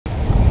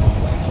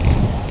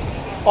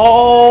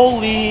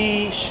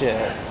Holy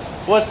shit.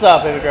 What's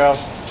up, baby girl?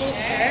 Sure.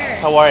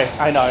 How are you?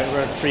 I know,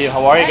 we're for you.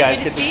 How are you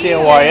guys? Good to see you.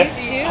 How are you?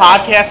 You.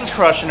 Podcast is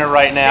crushing it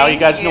right now. Thank you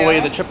guys know you.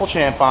 you're the triple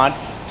champ on.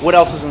 What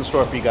else is in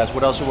store for you guys?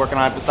 What else are you working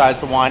on besides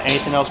the wine?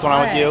 Anything else going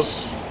on with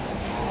you?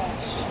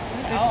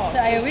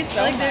 I always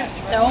feel like there's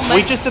so much.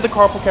 We just did the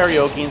carpool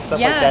karaoke and stuff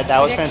like that.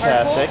 That was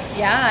fantastic.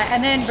 Yeah,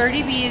 and then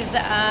Birdie B's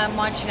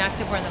launching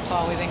activewear in the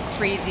fall. We've been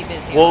crazy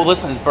busy. Well,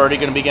 listen, is Birdie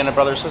going to be getting a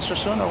brother or sister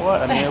soon, or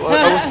what? I mean,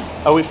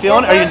 are we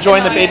feeling? Are you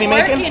enjoying the baby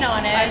making? Working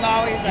on it. I'm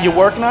always. You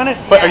working on it?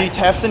 But Yes. are you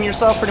testing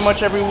yourself pretty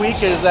much every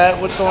week? Is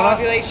that what's going on?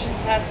 Ovulation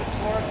test. It's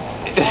horrible.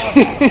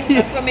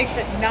 That's what makes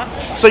it not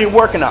fun. So you're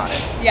working on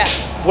it. Yes.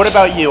 What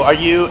about you? Are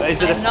you?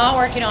 Is it? I'm not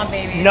working on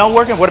babies. No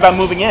working. What about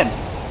moving in?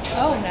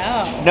 Oh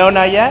no. No,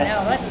 not yet.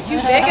 No, that's too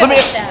big of a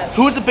step.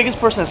 Who was the biggest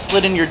person that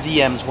slid in your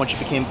DMs once you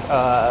became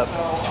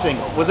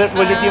single? Was your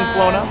DM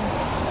blown up?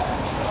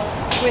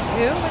 With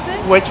who was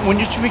it? When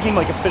you became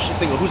like officially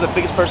single, who's the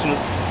biggest person who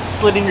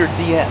slid in your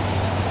DMs?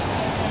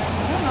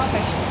 I don't know if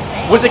I should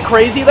say. Was it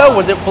crazy though?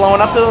 Was it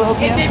blowing up the whole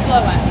DM? It did blow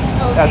up.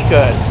 Oh, That's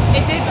good.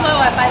 It did blow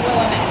up by the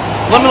woman.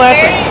 Let me ask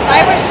you.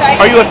 I was shy.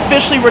 Are you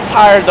officially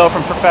retired though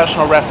from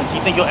professional wrestling? Do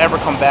you think you'll ever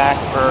come back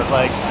or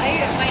like?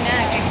 My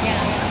neck, I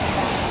can't.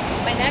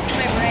 My neck and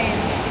my brain.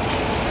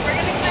 We're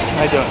gonna climb into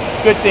How you doing?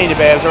 Good seeing you,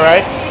 babes. All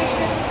right.